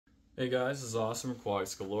Hey guys, this is Awesome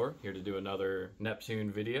Aquatics Galore, here to do another Neptune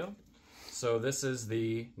video. So this is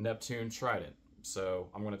the Neptune Trident. So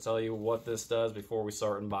I'm going to tell you what this does before we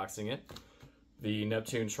start unboxing it. The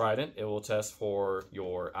Neptune Trident, it will test for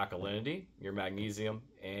your alkalinity, your magnesium,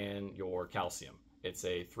 and your calcium. It's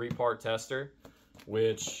a 3-part tester,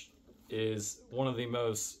 which is one of the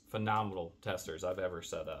most phenomenal testers I've ever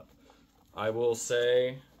set up. I will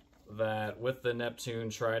say that with the Neptune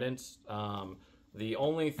Trident, the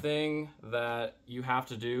only thing that you have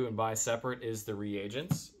to do and buy separate is the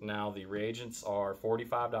reagents. Now, the reagents are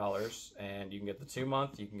 $45, and you can get the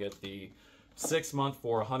 2-month, you can get the 6-month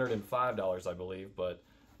for $105, I believe, but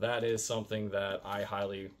that is something that I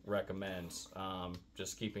highly recommend,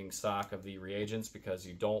 just keeping stock of the reagents, because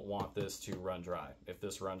you don't want this to run dry. If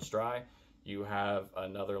this runs dry, you have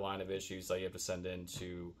another line of issues that you have to send in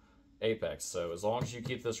to Apex. So as long as you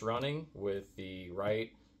keep this running with the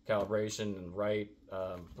right calibration and right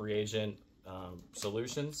reagent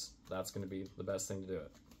solutions, that's going to be the best thing to do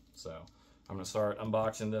it. So I'm going to start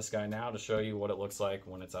unboxing this guy now to show you what it looks like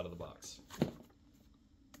when it's out of the box.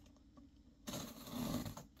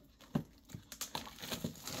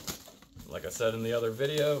 Like I said in the other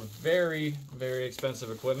video, very, very expensive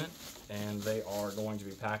equipment, and they are going to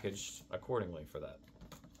be packaged accordingly for that.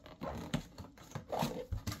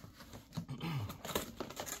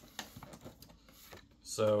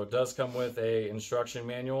 So it does come with a instruction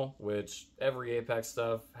manual, which every Apex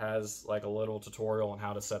stuff has like a little tutorial on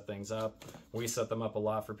how to set things up. We set them up a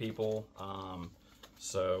lot for people.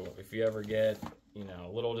 So if you ever get, a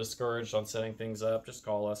little discouraged on setting things up, just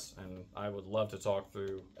call us, and I would love to talk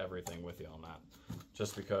through everything with you on that.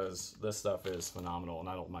 Just because this stuff is phenomenal and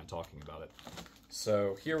I don't mind talking about it.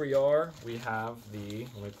 So here we are. We have let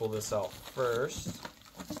me pull this out first.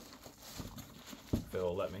 If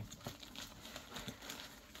it'll let me.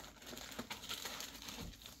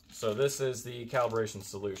 So this is the calibration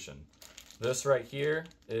solution. This right here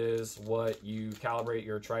is what you calibrate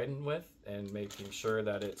your Trident with, and making sure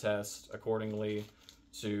that it tests accordingly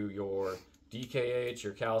to your DKH,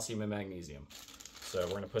 your calcium, and magnesium. So we're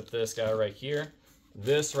going to put this guy right here.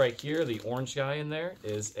 This right here, the orange guy in there,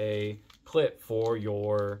 is a clip for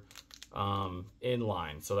your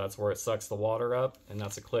inline. So that's where it sucks the water up, and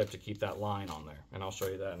that's a clip to keep that line on there. And I'll show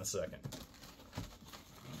you that in a second.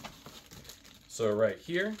 So right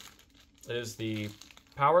here is the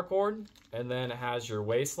power cord, and then it has your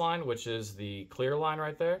waistline, which is the clear line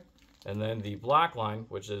right there, and then the black line,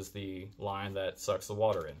 which is the line that sucks the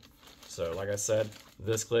water in. So like I said,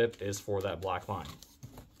 this clip is for that black line.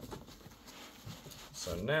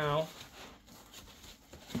 So now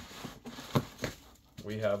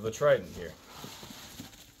we have the Trident here.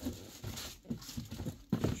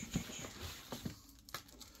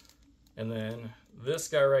 And then this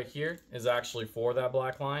guy right here is actually for that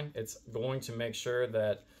black line. It's going to make sure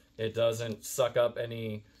that it doesn't suck up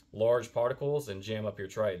any large particles and jam up your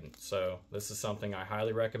Trident. So this is something I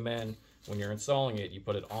highly recommend. When you're installing it, you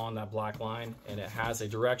put it on that black line, and it has a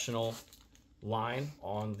directional line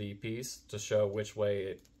on the piece to show which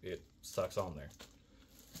way it sucks on there.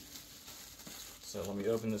 So let me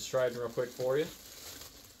open this Trident real quick for you.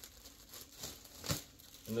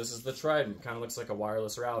 And this is the Trident. Kind of looks like a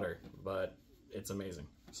wireless router, but it's amazing.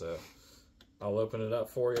 So I'll open it up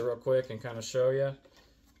for you real quick and kind of show you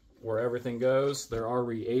where everything goes. There are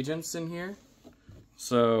reagents in here.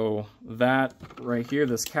 So that right here,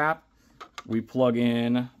 this cap, we plug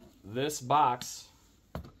in this box,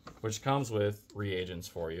 which comes with reagents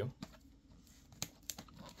for you.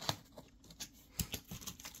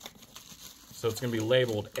 So it's going to be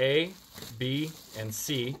labeled A, B, and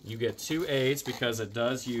C. You get 2 A's because it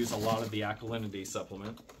does use a lot of the alkalinity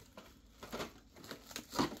supplement.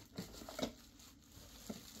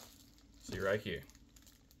 See right here.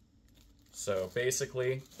 So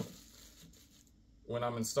basically, when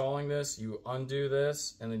I'm installing this, you undo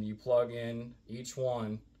this, and then you plug in each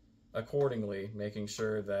one accordingly, making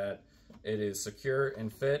sure that it is secure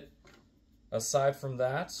and fit. Aside from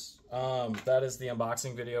that, that is the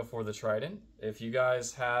unboxing video for the Trident. If you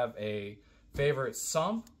guys have a favorite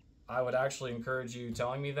sump, I would actually encourage you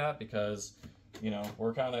telling me that, because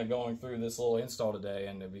we're kind of going through this little install today,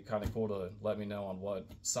 and it'd be kind of cool to let me know on what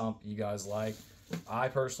sump you guys like. I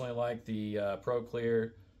personally like the Pro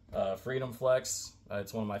Clear Freedom Flex.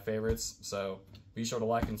 It's one of my favorites. So be sure to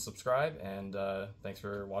like and subscribe, and thanks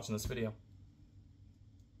for watching this video.